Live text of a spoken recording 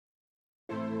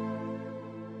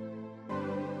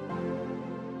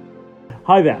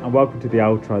Hi there, and welcome to the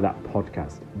I'll Try That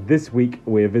podcast. This week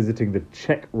we're visiting the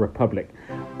Czech Republic,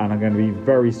 and I'm going to be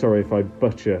very sorry if I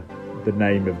butcher the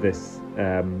name of this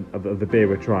of the beer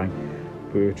we're trying.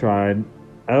 We're trying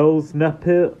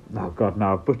Elsnapil. Oh God,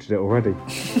 no, I've butchered it already.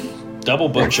 Double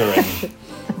butchering.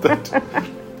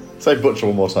 Say butcher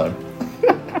one more time.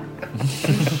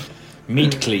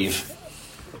 Meat cleave.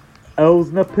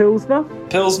 Elsna Pilsner?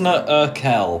 Pilsner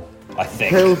Urkel, I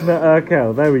think. Pilsner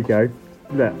Urkel, there we go.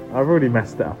 Look, I've already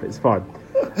messed it up, it's fine.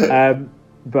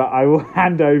 But I will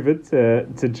hand over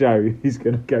to Joe, who's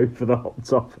going to go for the hot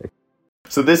topic.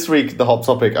 So this week, the hot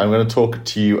topic, I'm going to talk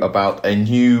to you about a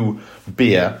new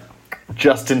beer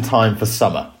just in time for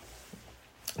summer.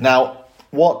 Now,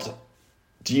 what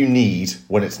do you need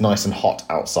when it's nice and hot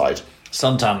outside?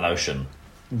 Suntan lotion.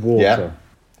 Water. Yeah.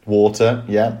 Water,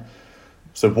 yeah.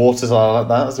 So water's all like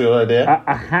that, that's a good idea.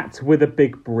 A hat with a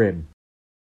big brim.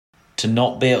 To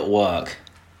not be at work.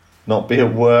 Not be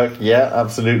at work, yeah,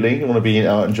 absolutely. You want to be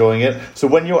out enjoying it. So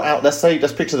when you're out, let's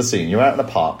picture the scene. You're out in a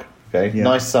park, okay? Yeah.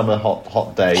 Nice summer,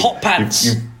 hot day. Hot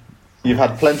pants. You've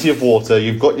had plenty of water.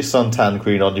 You've got your suntan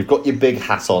cream on. You've got your big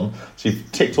hat on. So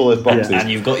you've ticked all those boxes. Yeah. And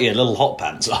you've got your little hot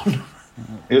pants on.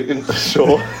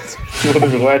 Sure. If you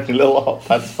want to be wearing your little hot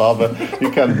pants, Father,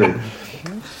 you can do.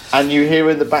 And you hear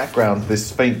in the background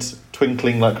this faint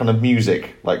twinkling, like kind of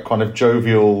music, like kind of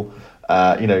jovial,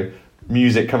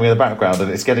 music coming in the background,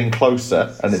 and it's getting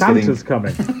closer. And Santa's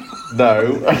coming. No,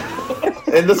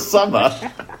 in the summer.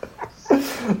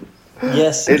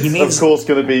 Yes, it's of course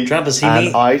going to be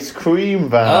an ice cream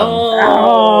van.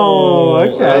 Oh,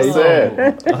 okay.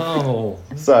 That's it. Oh,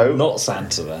 so not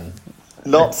Santa then.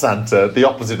 Not Santa. The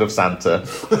opposite of Santa.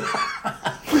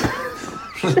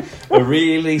 A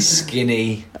really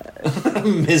skinny,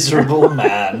 miserable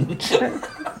man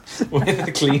with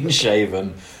a clean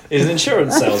shaven. He's an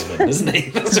insurance salesman, isn't he?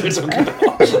 That's what we're talking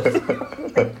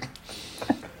about.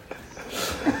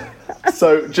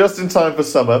 So, just in time for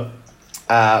summer,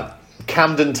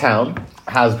 Camden Town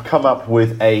has come up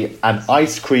with an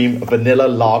ice cream vanilla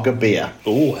lager beer.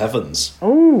 Oh, heavens.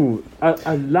 Oh,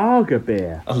 a lager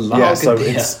beer. A lager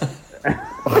beer. It's...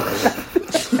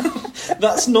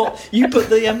 That's not... You put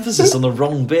the emphasis on the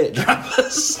wrong bit,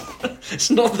 Travis. It's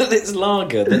not that it's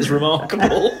lager that's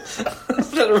remarkable.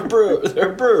 They're a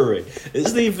brewery.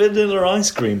 It's the vanilla ice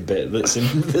cream bit that's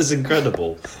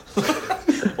incredible.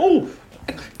 Oh,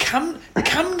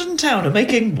 Camden Town are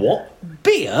making what?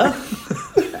 Beer?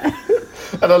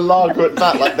 And a lager at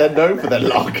that, like they're known for their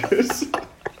lagers.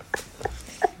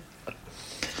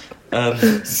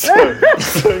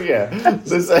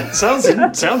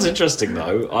 Sounds interesting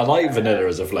though. I like vanilla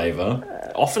as a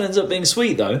flavour. Often ends up being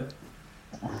sweet though.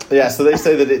 Yeah, so they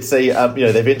say that it's a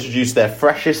they've introduced their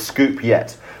freshest scoop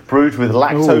yet, brewed with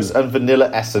lactose and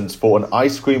vanilla essence for an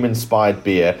ice cream inspired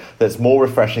beer that's more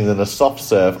refreshing than a soft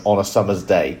serve on a summer's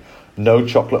day. No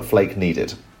chocolate flake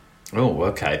needed. Oh,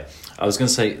 okay. I was going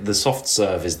to say the soft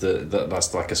serve is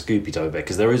that's like a scoopy type bit,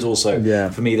 because there is also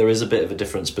for me there is a bit of a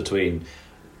difference between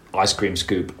ice cream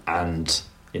scoop and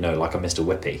like a Mr.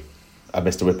 Whippy. A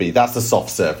Mr. Whippy, that's the soft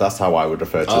serve. That's how I would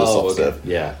refer to the soft serve.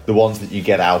 Yeah, the ones that you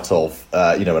get out of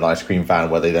an ice cream van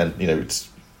where they then it's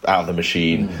out of the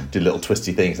machine, do little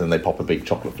twisty things, and then they pop a big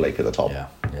chocolate flake at the top. Yeah,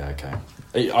 okay.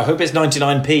 I hope it's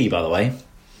 99p, by the way.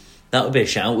 That would be a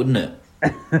shout, wouldn't it?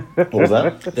 What was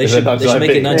that? They should make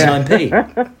it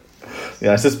 99p.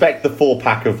 Yeah, I suspect the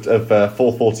 4-pack of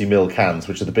 440ml cans,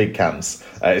 which are the big cans,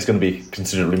 is going to be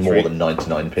considerably more than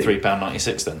 99p.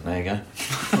 £3.96 then, there you go.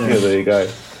 Yeah, there you go.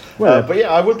 Well, but yeah,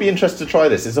 I would be interested to try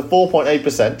this. It's a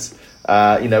 4.8%.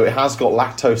 It has got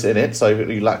lactose in it, so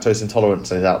you lactose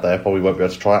intolerant is out there probably won't be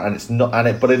able to try it, and it's not,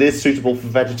 but it is suitable for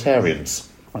vegetarians.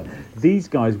 These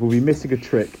guys will be missing a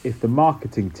trick if the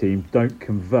marketing team don't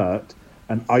convert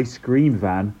an ice cream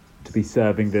van to be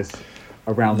serving this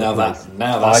around the place.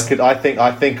 I think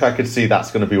I could see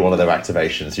that's going to be one of their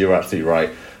activations. You're absolutely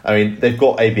right. I mean, they've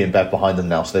got AB InBev behind them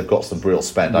now, so they've got some real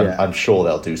spend. I'm sure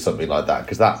they'll do something like that,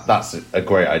 because that's a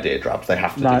great idea, Drabs. They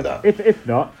have to do that.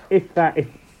 If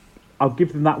I'll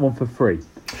give them that one for free.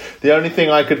 The only thing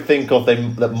I could think of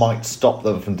that might stop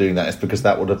them from doing that is because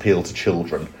that would appeal to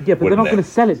children. Yeah, but they're not going to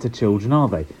sell it to children, are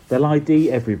they? They'll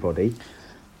ID everybody.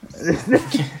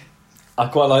 I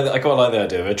quite like the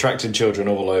idea of attracting children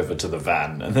all over to the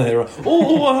van, and then they're like,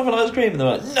 I'll have an ice cream, and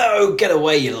they're like, no, get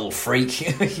away, you little freak.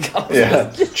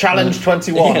 Challenge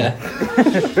 21.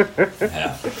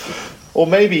 Yeah. Or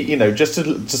maybe, just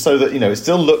so that, it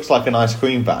still looks like an ice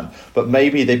cream van, but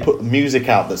maybe they put music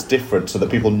out that's different so that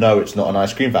people know it's not an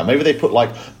ice cream van. Maybe they put, like,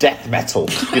 death metal,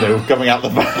 coming out the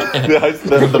van.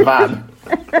 the van.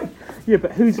 Yeah,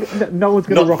 but no one's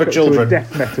going Not to rock for up to a children.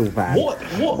 death metal van. What?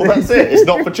 Well, that's it. It's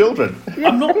not for children.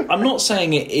 I'm not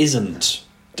saying it isn't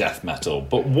death metal,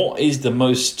 but what is the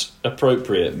most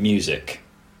appropriate music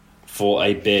for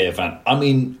a beer van? I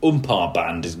mean, Umpar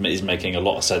Band is making a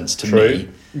lot of sense to True. me.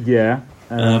 Yeah.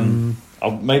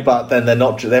 Maybe, But then they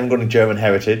haven't got any German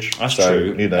heritage. That's so,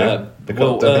 true. You know,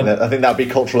 Well, I think that would be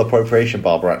cultural appropriation,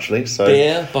 Barbara. Actually, so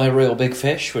Beer by Real Big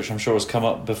Fish, which I'm sure has come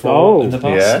up before Oh, in the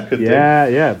past. yeah, could do.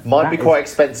 Yeah. Might That be is- quite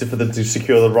expensive for them to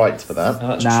secure the rights for that. Oh,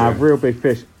 that's Nah, true. real big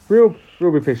fish. Real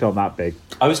big fish aren't that big.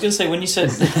 I was going to say, when you said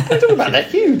They're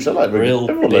huge. I like Real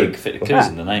everyone Big knows. Fish, because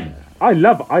in the name. I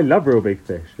love real big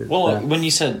fish. It's, Well, when you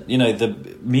said, the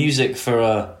music for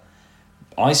a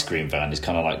ice cream van is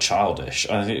kind of like childish.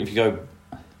 I think if you go,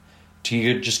 do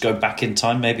you just go back in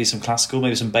time? Maybe some classical,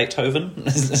 maybe some Beethoven.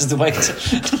 Is the way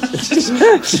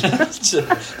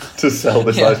To sell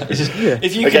this yeah. ice cream.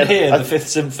 If you Again, can hear I- the Fifth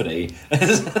Symphony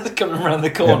coming around the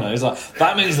corner, it's like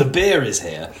that means the beer is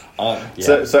here.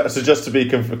 Yeah. So just to be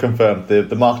confirmed,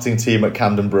 the marketing team at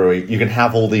Camden Brewery, you can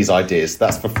have all these ideas.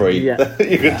 That's for free. Yeah.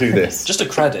 You can do this. Just a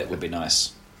credit would be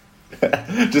nice.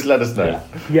 Just let us know.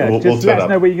 yeah, We'll just turn let us up.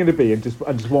 know where you're going to be, and just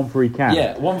one free can.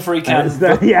 Yeah, one free can,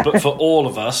 Yeah. but for all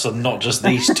of us and not just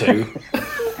these two.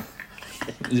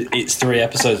 It's 3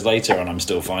 episodes later and I'm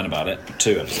still fine about it.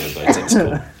 2 episodes later, it's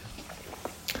cool.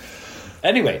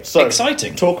 Anyway, So,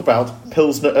 exciting. Talk about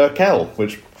Pilsner Urquell,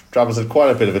 which Travers had quite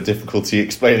a bit of a difficulty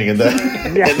explaining in the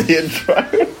Yeah. in the intro.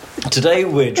 Today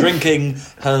we're drinking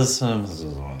has.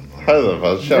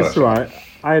 That's right.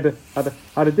 I had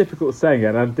a difficult saying it,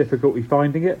 and I had difficulty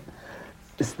finding it.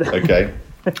 Okay.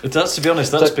 That's, to be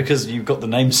honest, that's because you got the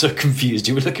name so confused.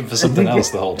 You were looking for something else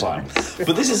the whole time.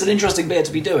 But this is an interesting beer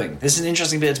to be doing. This is an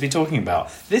interesting beer to be talking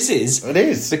about. This is It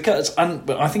is. because, and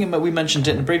I think we mentioned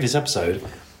it in the previous episode.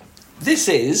 This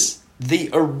is the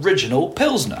original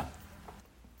Pilsner.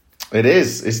 It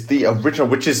is. It's the original,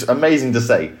 which is amazing to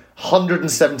say.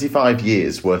 175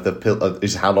 years worth of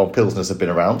is how long Pilsners have been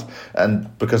around, and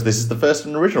because this is the first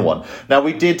and original one. Now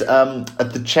we did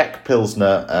at the Czech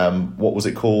Pilsner. What was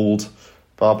it called,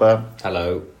 Barbara?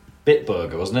 Hello,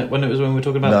 Bitburger, wasn't it? When we were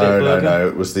talking about No, Bitburger? no.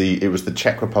 It was the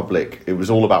Czech Republic. It was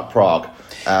all about Prague.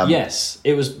 Yes,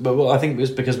 it was. But well, I think it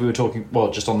was because we were talking. Well,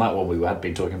 just on that one, we had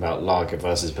been talking about lager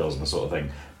versus Pilsner sort of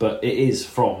thing. But it is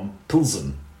from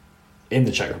Pilsen in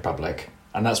the Czech Republic,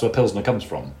 and that's where Pilsner comes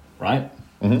from, right?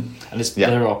 Mm-hmm. And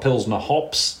there are Pilsner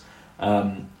hops,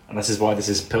 and this is why this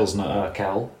is Pilsner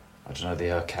Urquell. I don't know where the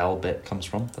Urquell bit comes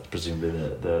from. That's presumably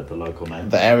the local name.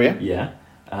 The area. Yeah.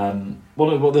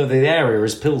 Well, the area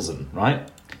is Pilsen, right?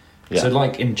 Yeah. So,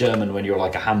 like in German, when you're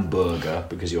like a Hamburger,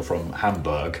 because you're from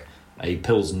Hamburg, a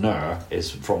Pilsner is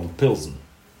from Pilsen.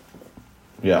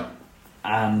 Yeah.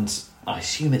 And I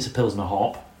assume it's a Pilsner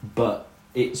hop, but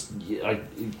excuse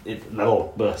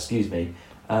me.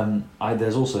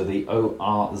 There's also the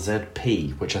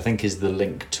ORZP, which I think is the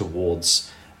link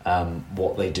towards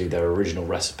what they do, their original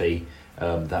recipe,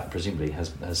 that presumably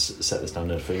has set this down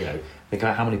for, think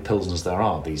about how many Pilsners there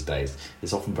are these days.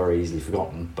 It's often very easily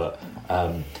forgotten, but,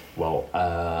 oh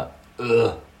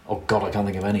God, I can't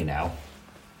think of any now.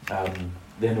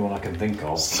 The only one I can think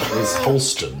of is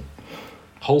Holsten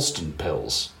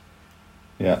Pils.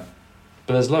 Yeah.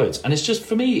 But there's loads, and it's just,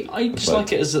 for me, I just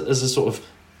like it as a sort of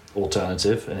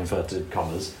alternative, in inverted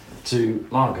commas, to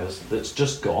lagers that's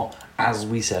just got, as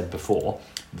we said before,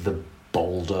 the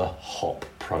bolder hop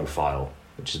profile,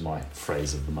 which is my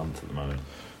phrase of the month at the moment.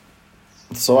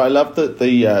 So I love that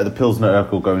the Pilsner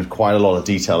Urquell go into quite a lot of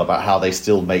detail about how they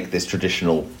still make this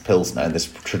traditional Pilsner and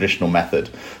this traditional method.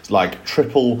 It's like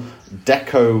triple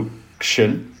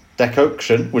decoction,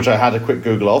 which I had a quick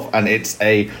Google of, and it's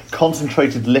a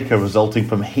concentrated liquor resulting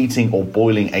from heating or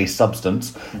boiling a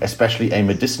substance, especially a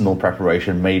medicinal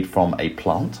preparation made from a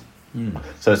plant.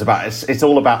 So it's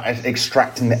all about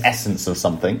extracting the essence of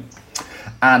something.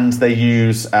 And they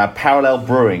use parallel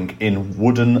brewing in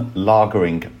wooden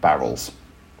lagering barrels.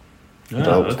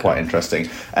 That was quite interesting.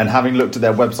 And having looked at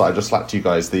their website, I just slapped you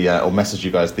guys or messaged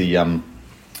you guys the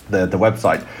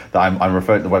website that I'm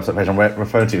referring to, the website page I'm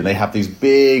referring to, and they have these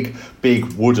big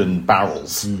wooden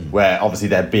barrels where obviously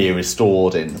their beer is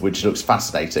stored in, which looks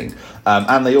fascinating.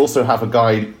 And they also have a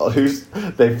guy who's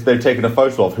they've taken a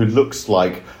photo of who looks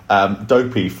like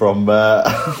Dopey from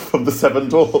the Seven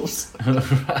Dwarfs.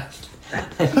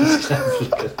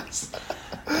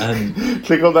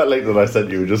 Click on that link that I sent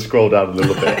you and just scroll down a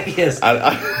little bit. Yes,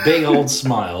 big old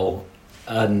smile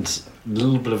and a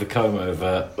little bit of a comb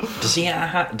over. Does he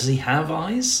have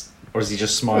eyes, or is he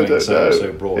just smiling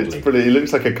so broadly? It's brilliant. He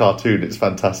looks like a cartoon. It's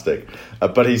fantastic.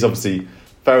 But he's obviously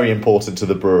very important to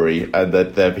the brewery, and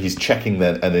that he's checking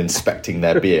and inspecting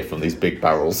their beer from these big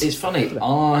barrels. It's funny.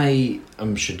 I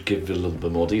should give a little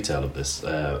bit more detail of this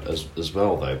as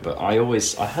well, though. But I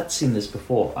had seen this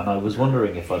before, and I was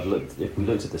wondering if we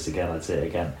looked at this again, I'd say it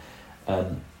again.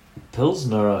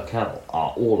 Pilsner Urquell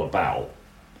are all about,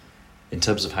 in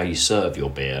terms of how you serve your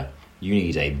beer, you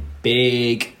need a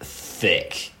big,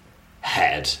 thick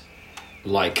head,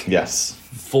 like Yes.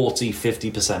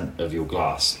 40-50% of your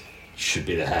glass should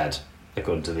be the head,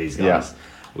 according to these guys,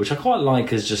 which I quite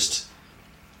like as just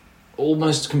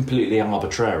almost completely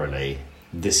arbitrarily.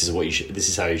 This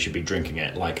is how you should be drinking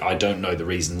it. Like, I don't know the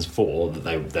reasons for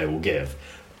that they will give,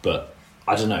 but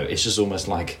I don't know. It's just almost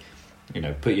like,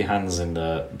 put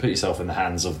yourself in the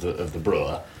hands of the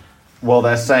brewer. Well,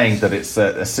 they're saying that it's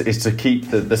to keep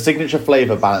the signature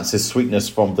flavour balances sweetness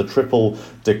from the triple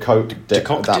decocted,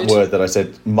 that word that I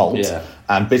said, malt,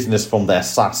 and bitterness from their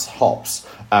sass hops.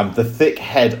 The thick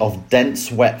head of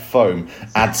dense wet foam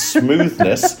adds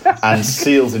smoothness and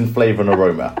seals in flavour and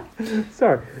aroma.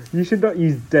 Sorry, you should not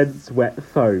use dense wet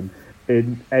foam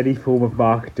in any form of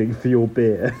marketing for your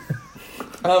beer.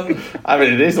 I mean,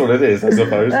 it is what it is, I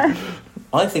suppose.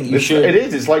 I think you should. It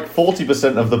is. It's like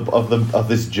 40% of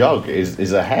this jug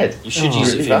is a head. You should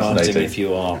use it for your marketing if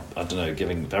you are, I don't know,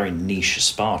 giving very niche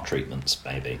spa treatments,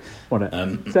 maybe.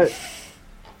 So,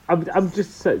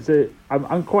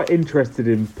 I'm quite interested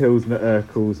in Pilsner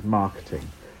Urquell's marketing.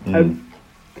 Can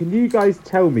you guys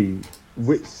tell me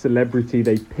which celebrity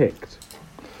they picked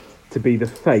to be the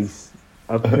face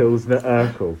of Pilsner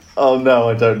Urquell? Oh no,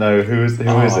 I don't know. Who is it?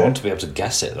 I want to be able to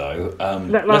guess it though.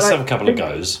 Let's have a couple of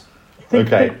goes.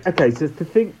 Okay, so to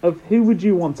think of who would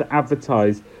you want to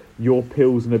advertise your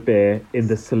Pilsner beer in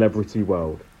the celebrity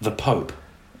world? The Pope.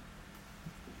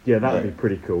 Yeah, that would be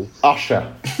pretty cool.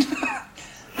 Usher.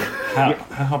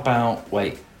 How about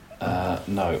wait?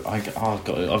 No, I've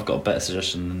got a better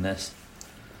suggestion than this.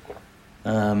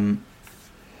 No,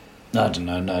 I don't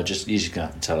know. No, you're just gonna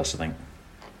have to tell us. I think.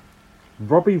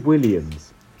 Robbie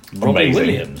Williams. Robbie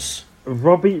Williams.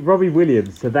 Robbie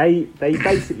Williams. So they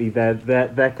basically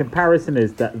their comparison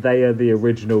is that they are the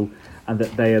original and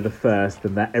that they are the first,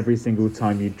 and that every single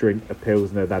time you drink a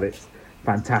Pilsner that it's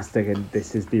fantastic and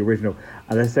this is the original.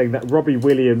 And they're saying that Robbie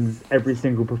Williams, every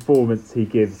single performance he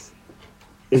gives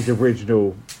is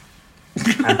original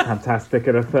and fantastic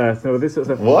and a first and all this sort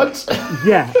of stuff. What?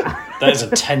 Yeah. That is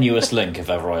a tenuous link if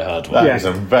ever I heard one. That is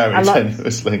a very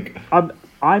tenuous link.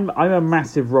 I'm a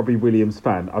massive Robbie Williams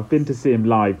fan. I've been to see him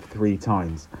live 3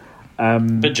 times.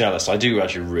 Bit jealous. I do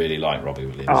actually really like Robbie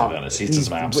Williams, to be honest. He's done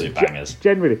some absolute bangers.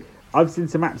 Generally, I've seen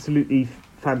some absolutely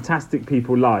fantastic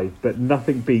people live, but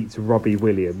nothing beats Robbie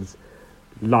Williams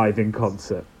live in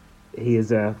concert. He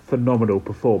is a phenomenal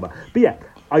performer. But yeah,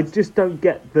 I just don't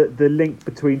get the link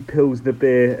between Pilsner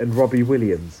beer and Robbie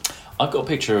Williams. I've got a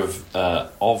picture of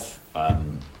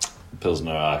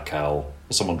Pilsner Urquell,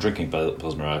 someone drinking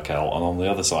Pilsner Urquell, and on the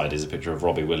other side is a picture of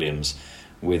Robbie Williams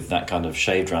with that kind of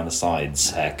shaved around the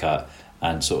sides haircut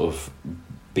and sort of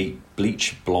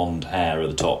bleach blonde hair at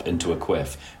the top into a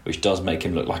quiff, which does make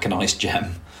him look like an ice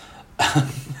gem.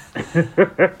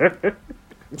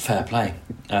 Fair play.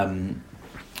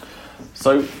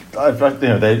 So,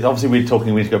 they obviously we need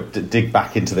to go dig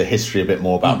back into the history a bit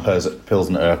more about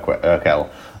Pilsner Urquell.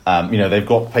 They've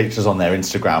got pictures on their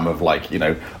Instagram of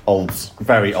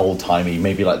very old timey,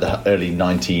 maybe like the early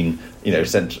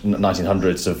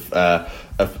 1900s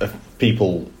of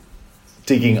people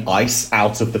digging ice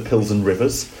out of the Pilsen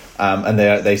rivers. And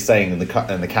they're saying in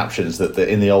the captions that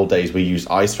in the old days we used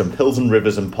ice from Pilsen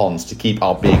rivers and ponds to keep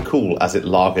our beer cool as it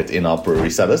lagered in our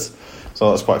brewery cellars. So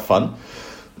that's quite fun.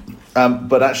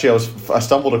 But actually, I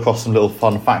stumbled across some little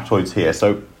fun factoids here.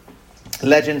 So,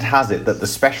 legend has it that the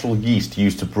special yeast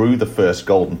used to brew the first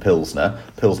golden Pilsner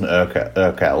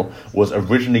Urquell, was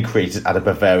originally created at a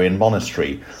Bavarian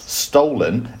monastery,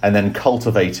 stolen and then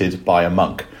cultivated by a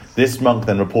monk. This monk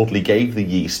then reportedly gave the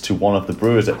yeast to one of the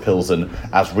brewers at Pilsen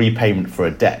as repayment for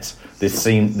a debt. This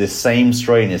same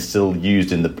strain is still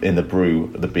used used to brew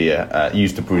the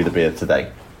beer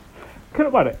today.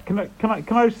 Can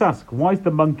I just ask, why is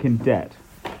the monk in debt?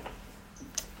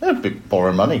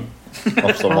 Borrowing money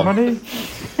off someone.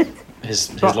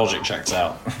 His logic checks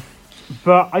out.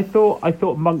 But I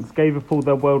thought monks gave up all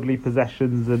their worldly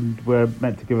possessions and were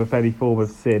meant to give up any form of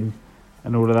sin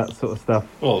and all of that sort of stuff.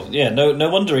 Well, yeah, no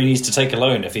wonder he needs to take a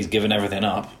loan if he's given everything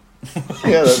up.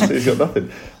 Yeah, he's got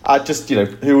nothing.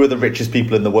 Who were the richest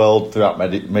people in the world throughout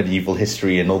medieval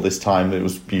history and all this time? It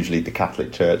was usually the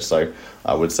Catholic Church, so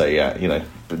I would say,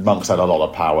 monks had a lot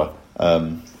of power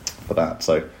for that.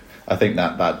 So I think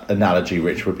that analogy,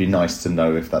 Rich, would be nice to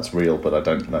know if that's real, but I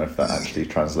don't know if that actually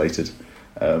translated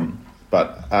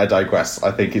But I digress.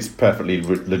 I think it's perfectly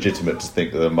legitimate to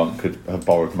think that a monk could have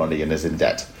borrowed money and is in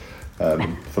debt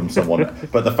from someone.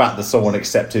 But the fact that someone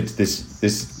accepted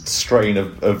this strain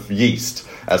of yeast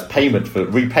as repayment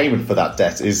for that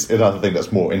debt is another thing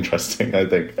that's more interesting, I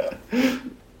think.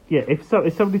 Yeah, if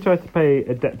somebody tried to pay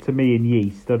a debt to me in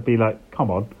yeast, I'd be like, come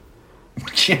on.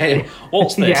 Yeah,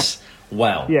 what's this? Yeah.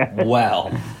 Well, Yeah.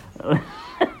 well.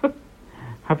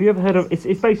 Have you ever heard of... It's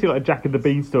basically like Jack and the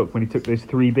Beanstalk when he took those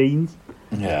 3 beans.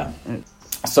 Yeah.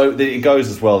 So it goes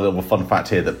as well. A little fun fact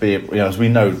here that beer, as we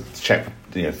know,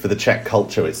 for the Czech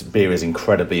culture, beer is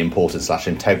incredibly important /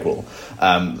 integral.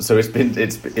 So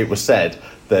it was said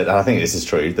that, and I think this is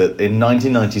true, that in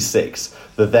 1996,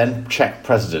 the then Czech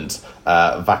president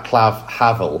Václav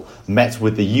Havel met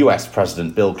with the US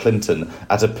president Bill Clinton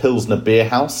at a Pilsner beer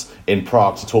house in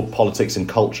Prague to talk politics and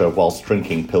culture whilst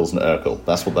drinking Pilsner Urquell.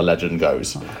 That's what the legend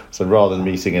goes. So rather than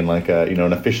meeting in like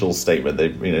an official statement, they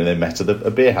met at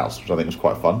a beer house, which I think was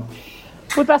quite fun.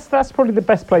 Well, that's probably the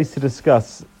best place to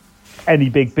discuss any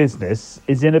big business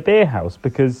is in a beer house,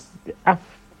 because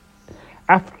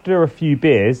after a few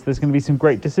beers, there's going to be some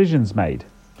great decisions made.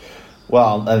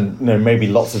 Well, and maybe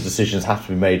lots of decisions have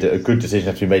to be made. A good decision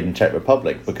has to be made in Czech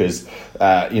Republic because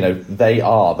they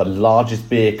are the largest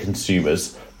beer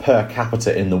consumers per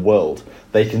capita in the world.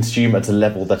 They consume at a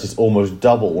level that is almost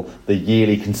double the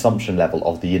yearly consumption level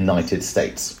of the United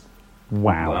States.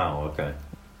 Wow. Wow. Okay.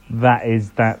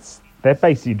 They're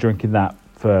basically drinking that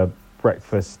for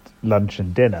breakfast, lunch,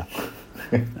 and dinner.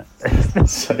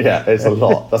 So, yeah, it's a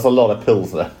lot. That's a lot of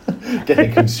Pilsner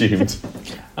getting consumed.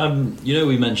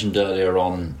 We mentioned earlier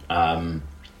on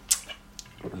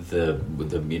there's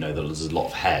a lot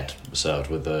of head served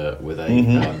with a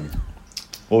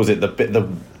what was it? The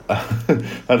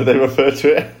how do they refer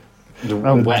to it?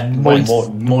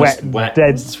 Wet,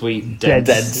 dense, sweet,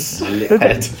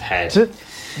 dense head.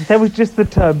 There was just the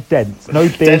term dense. No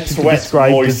beer dense, should be wet,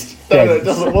 described moist. as No,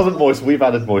 dense. it wasn't moist. We've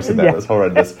added moist in there. Yeah. That's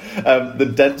horrendous.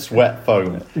 The dense, wet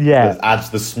foam that adds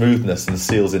the smoothness and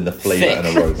seals in the flavour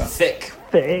and aroma. Thick,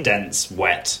 dense,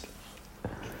 wet.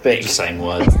 Thick. Same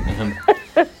word.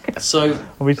 So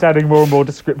Are we adding more and more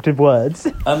descriptive words?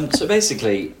 so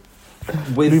basically,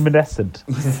 with Luminescent.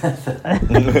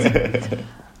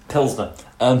 Pilsner,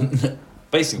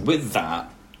 basically with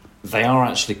that, they are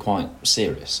actually quite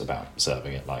serious about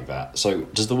serving it like that. So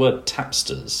does the word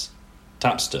tapster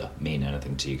mean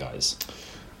anything to you guys?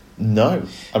 No,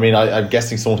 I mean I'm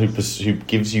guessing someone who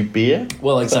gives you beer.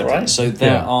 Well, exactly. Right? So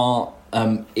there are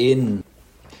in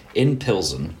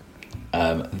Pilsen,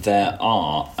 there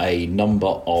are a number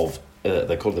of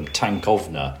they call them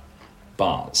tankovna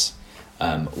bars,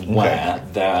 where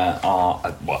there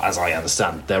are, well, as I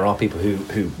understand, there are people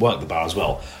who work the bar as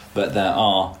well, but there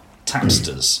are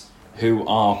tapsters who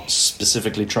are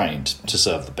specifically trained to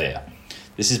serve the beer.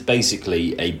 This is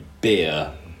basically a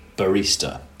beer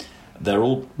barista. They're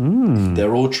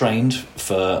all trained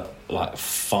for like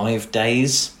 5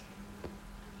 days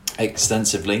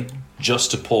extensively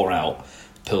just to pour out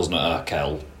Pilsner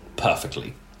Urquell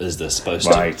perfectly as they're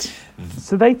supposed to.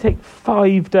 So they take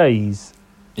 5 days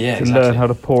to learn how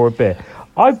to pour a beer.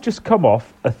 I've just come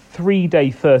off a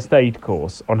 3-day first aid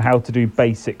course on how to do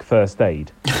basic first aid,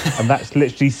 and that's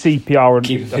literally CPR and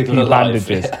Keep a people few alive.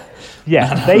 bandages.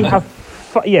 Yeah, they have.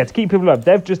 To keep people alive,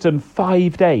 they've just done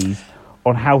 5 days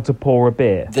on how to pour a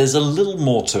beer. There's a little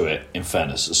more to it, in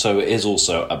fairness. So it is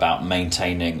also about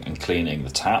maintaining and cleaning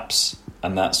the taps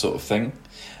and that sort of thing.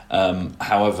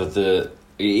 However, it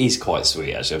is quite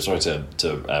sweet, actually. I'm sorry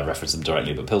to reference them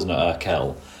directly, but Pilsner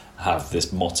Urquell have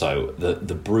this motto that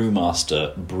the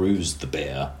brewmaster brews the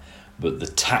beer, but the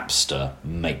tapster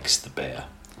makes the beer.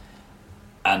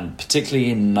 And particularly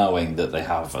in knowing that they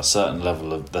have a certain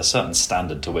level of, there's a certain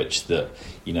standard to which the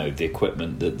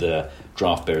equipment that the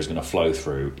draft beer is going to flow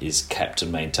through is kept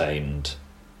and maintained,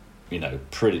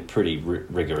 pretty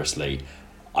rigorously.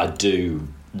 I do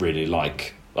really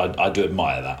like. I do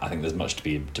admire that. I think there's much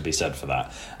to be said for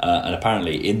that. And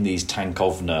apparently, in these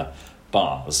tankovna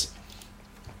bars,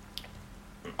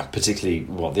 particularly,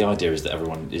 the idea is that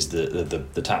everyone is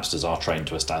the tapsters are trained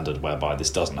to a standard whereby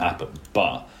this doesn't happen.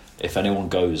 But if anyone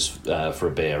goes for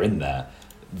a beer in there,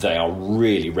 they are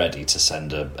really ready to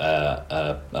send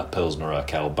a Pilsner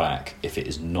Urquell back if it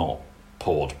is not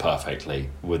poured perfectly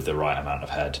with the right amount of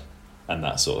head and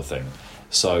that sort of thing.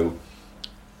 So,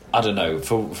 I don't know,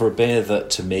 for a beer that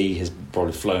to me has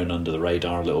probably flown under the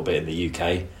radar a little bit in the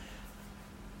UK,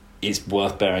 it's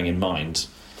worth bearing in mind.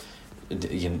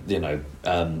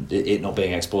 It not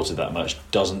being exported that much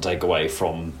doesn't take away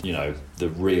from the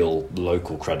real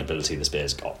local credibility this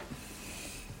beer's got.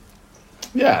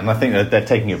 Yeah, and I think that they're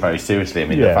taking it very seriously. I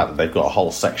mean, the fact that they've got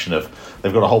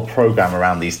a whole program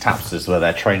around these tapsters where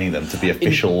they're training them to be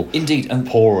official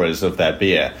pourers of their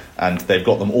beer, and they've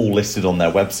got them all listed on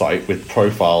their website with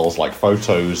profiles, like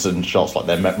photos and shots, like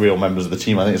they're real members of the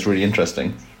team. I think it's really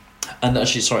interesting. And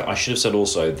actually, sorry, I should have said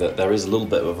also that there is a little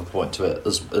bit of a point to it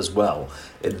as well,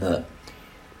 in that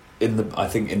I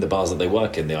think in the bars that they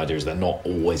work in, the idea is they're not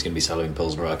always going to be selling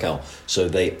Pilsner Urquell, so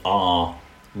they are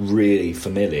really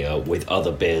familiar with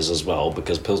other beers as well,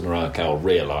 because Pilsner Urquell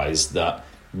realise that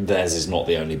theirs is not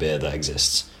the only beer that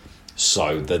exists.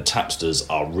 So the tapsters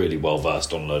are really well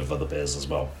versed on a load of other beers as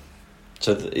well.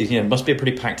 So it must be a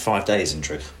pretty packed 5 days in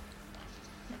truth.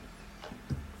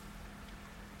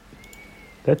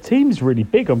 Their team's really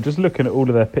big. I'm just looking at all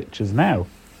of their pictures now.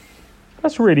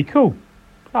 That's really cool.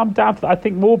 I'm down for that. I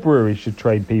think more breweries should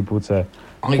train people to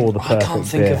pour the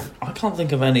perfect beer. I can't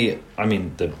think of any. I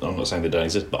mean, I'm not saying they don't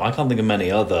exist, but I can't think of many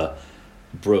other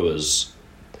brewers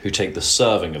who take the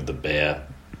serving of the beer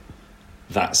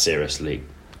that seriously.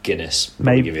 Guinness,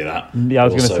 maybe give you that. Yeah, I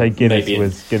was going to say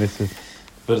Guinness.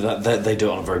 But they do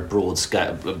it on a very broad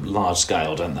scale, large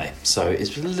scale, don't they? So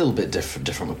it's a little bit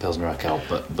different with Pilsner Urquell,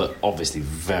 but obviously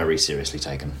very seriously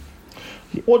taken.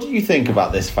 What do you think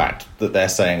about this fact that they're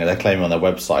saying, and they're claiming on their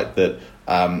website that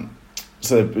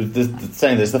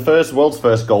saying this, the world's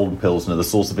first golden Pilsner, the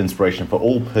source of inspiration for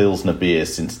all Pilsner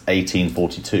beers since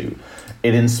 1842.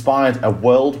 It inspired a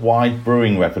worldwide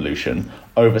brewing revolution.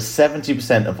 Over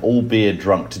 70% of all beer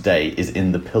drunk today is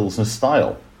in the Pilsner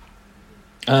style.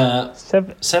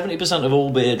 70% of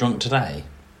all beer drunk today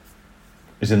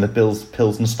is in the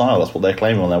Pilsner style. That's what they're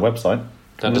claiming on their website.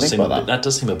 That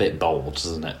does seem a bit bold,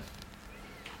 doesn't it?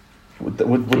 Would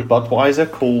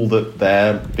Budweiser call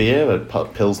their beer a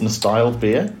Pilsner style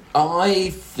beer?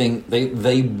 I think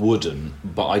they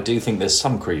wouldn't, but I do think there's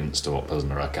some credence to what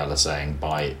Pilsner Urquell are saying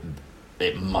by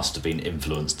it must have been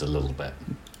influenced a little bit.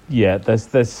 Yeah,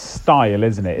 there's style,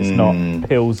 isn't it? It's not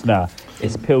Pilsner.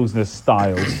 It's Pilsner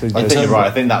style. So I think you're right.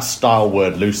 I think that style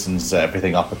word loosens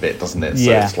everything up a bit, doesn't it?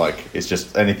 So it's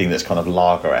just anything that's kind of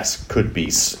lager-esque could be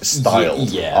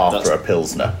styled after a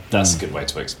Pilsner. That's a good way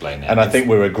to explain it. And I think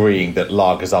we're agreeing that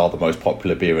lagers are the most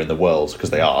popular beer in the world,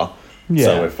 because they are.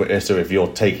 Yeah. So if you're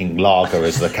taking lager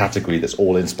as the category that's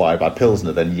all inspired by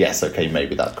Pilsner, then yes, okay,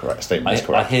 maybe that statement is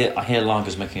correct. I hear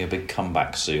lager's making a big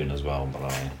comeback soon as well, by the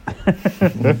way.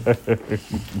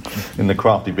 In the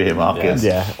crafty beer market.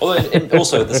 Yeah. Although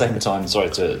also at the same time, sorry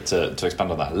to expand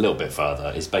on that a little bit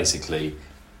further, is basically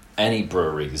any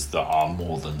breweries that are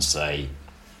more than, say,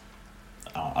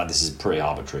 this is pretty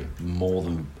arbitrary,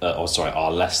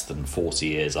 are less than 40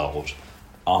 years old,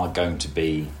 are going to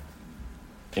be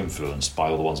influenced by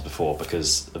all the ones before,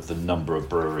 because of the number of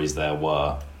breweries there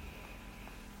were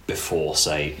before,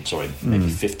 maybe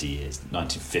 50 years,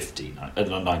 1950,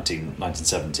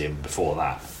 1970, and before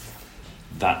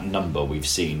that number we've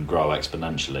seen grow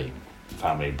exponentially.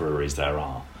 How many breweries there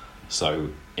are. So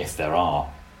if there are,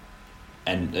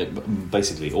 and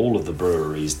basically all of the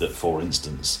breweries that, for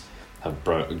instance, have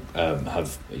come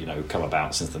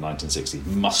about since the 1960s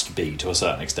must be, to a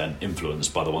certain extent,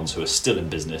 influenced by the ones who are still in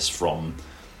business from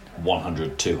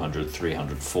 100, 200,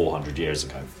 300, 400 years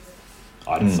ago.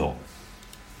 I'd have thought.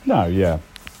 No, yeah.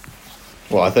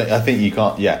 Well, I think you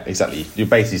can't. Yeah, exactly. You're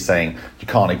basically saying you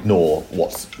can't ignore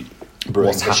what's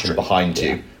happened behind you.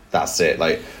 Yeah. That's it.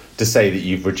 Like, to say that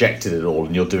you've rejected it all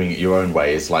and you're doing it your own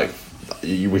way is like,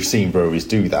 we've seen breweries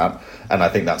do that, and I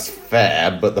think that's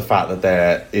fair. But the fact that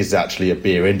there is actually a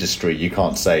beer industry, you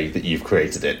can't say that you've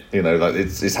created it. You know, like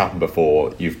it's happened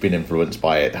before. You've been influenced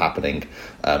by it happening.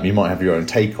 You might have your own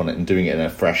take on it and doing it in a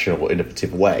fresh or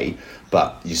innovative way,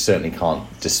 but you certainly can't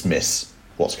dismiss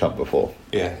what's come before.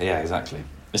 Yeah, exactly.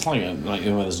 It's like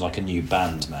there's like a new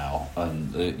band now,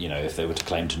 and if they were to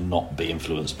claim to not be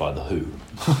influenced by the Who,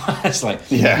 it's like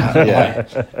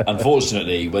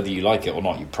unfortunately, whether you like it or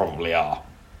not, you probably are,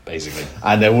 basically.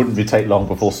 And it wouldn't take long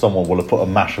before someone will have put a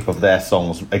mashup of their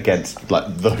songs against like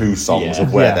the Who songs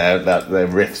of where their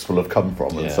riffs will have come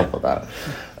from and stuff like that.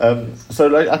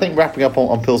 I think wrapping up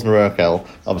on Pilsner Urquell,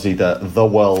 obviously the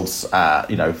world's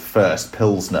first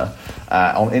Pilsner.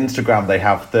 On Instagram they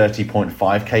have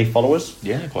 30.5k followers.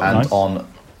 Yeah, quite and nice.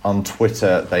 on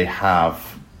Twitter they have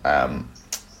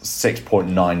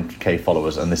 6.9k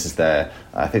followers, and this is their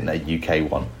UK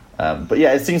one. But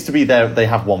yeah, it seems to be they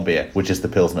have one beer, which is the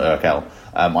Pilsner Urquell.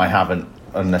 I haven't,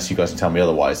 unless you guys can tell me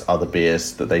otherwise, other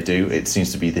beers that they do. It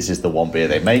seems to be this is the one beer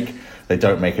they make. They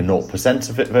don't make a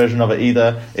 0% version of it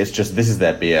either. It's just, this is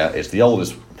their beer. It's the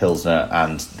oldest Pilsner,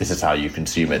 and this is how you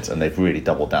consume it. And they've really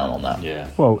doubled down on that. Yeah.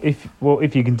 Well, if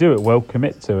you can do it well,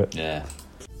 commit to it. Yeah.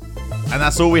 And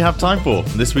that's all we have time for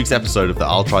this week's episode of the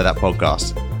I'll Try That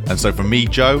podcast. And so from me,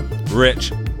 Joe,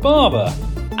 Rich, Barber,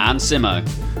 and Simo.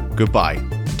 Goodbye.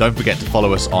 Don't forget to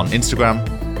follow us on Instagram,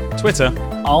 Twitter.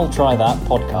 I'll try that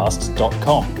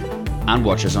podcast.com. And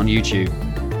watch us on YouTube.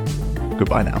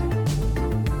 Goodbye now.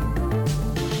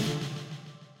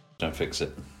 Don't fix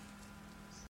it.